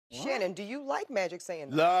Shannon, do you like Magic saying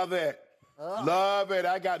that? Love it. Love it.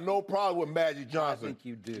 I got no problem with Magic Johnson. I think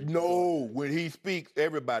you do. No, when he speaks,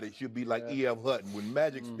 everybody should be like E.F. Hutton. When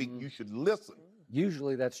Magic speaks, you should listen.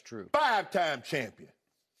 Usually that's true. 5-time champion.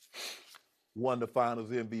 Won the Finals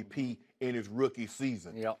MVP in his rookie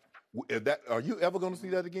season. Yep. Are you ever going to see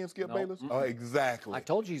that again, Skip Bayless? Exactly. I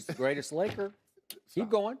told you he's the greatest Laker. Keep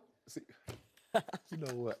going. See, you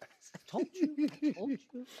know what? I told you.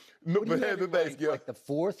 No, but here's the thing, Skip. Like the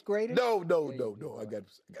fourth greatest? No. I got him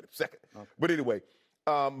second. Okay. But anyway,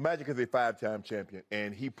 Magic is a 5-time champion,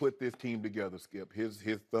 and he put this team together, Skip. His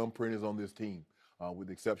thumbprint is on this team. With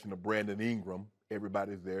the exception of Brandon Ingram,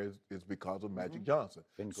 everybody's there is because of Magic Johnson.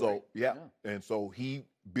 So, yeah. And so he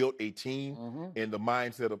built a team in the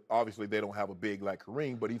mindset of, obviously, they don't have a big like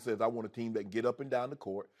Kareem, but he says, I want a team that can get up and down the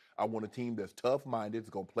court. I want a team that's tough-minded,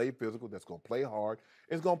 that's going to play physical, that's going to play hard,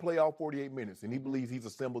 it's going to play all 48 minutes. And he believes he's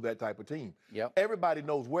assembled that type of team. Yep. Everybody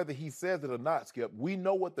knows, whether he says it or not, Skip, we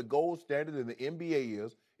know what the gold standard in the NBA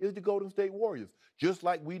is the Golden State Warriors. Just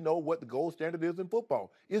like we know what the gold standard is in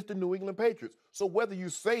football. It's the New England Patriots. So whether you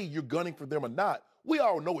say you're gunning for them or not, we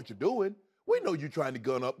all know what you're doing. We know you're trying to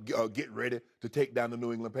gun up, get ready to take down the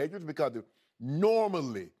New England Patriots, because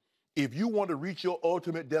normally, if you want to reach your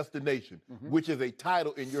ultimate destination, which is a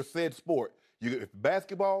title in your said sport, if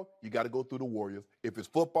basketball, you got to go through the Warriors. If it's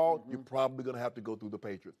football, you're probably going to have to go through the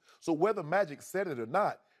Patriots. So whether Magic said it or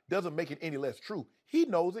not doesn't make it any less true. He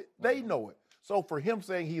knows it. They know it. So for him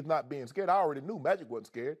saying he's not being scared, I already knew Magic wasn't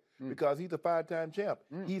scared because he's a 5-time champ.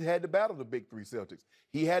 He's had to battle the big three Celtics.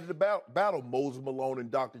 He had to battle Moses Malone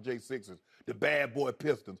and Dr. J. Sixers, the bad boy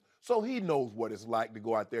Pistons. So he knows what it's like to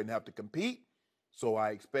go out there and have to compete. So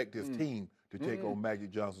I expect his team to take on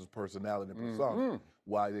Magic Johnson's personality and persona.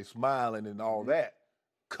 While they're smiling and all that,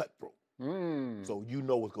 cutthroat. So you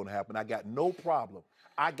know what's going to happen. I got no problem.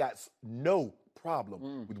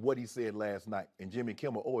 With what he said last night. And Jimmy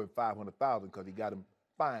Kimmel owed him $500,000 because he got him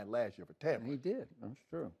fined last year for tampering. He did. That's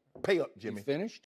true. Pay up, Jimmy. He finished?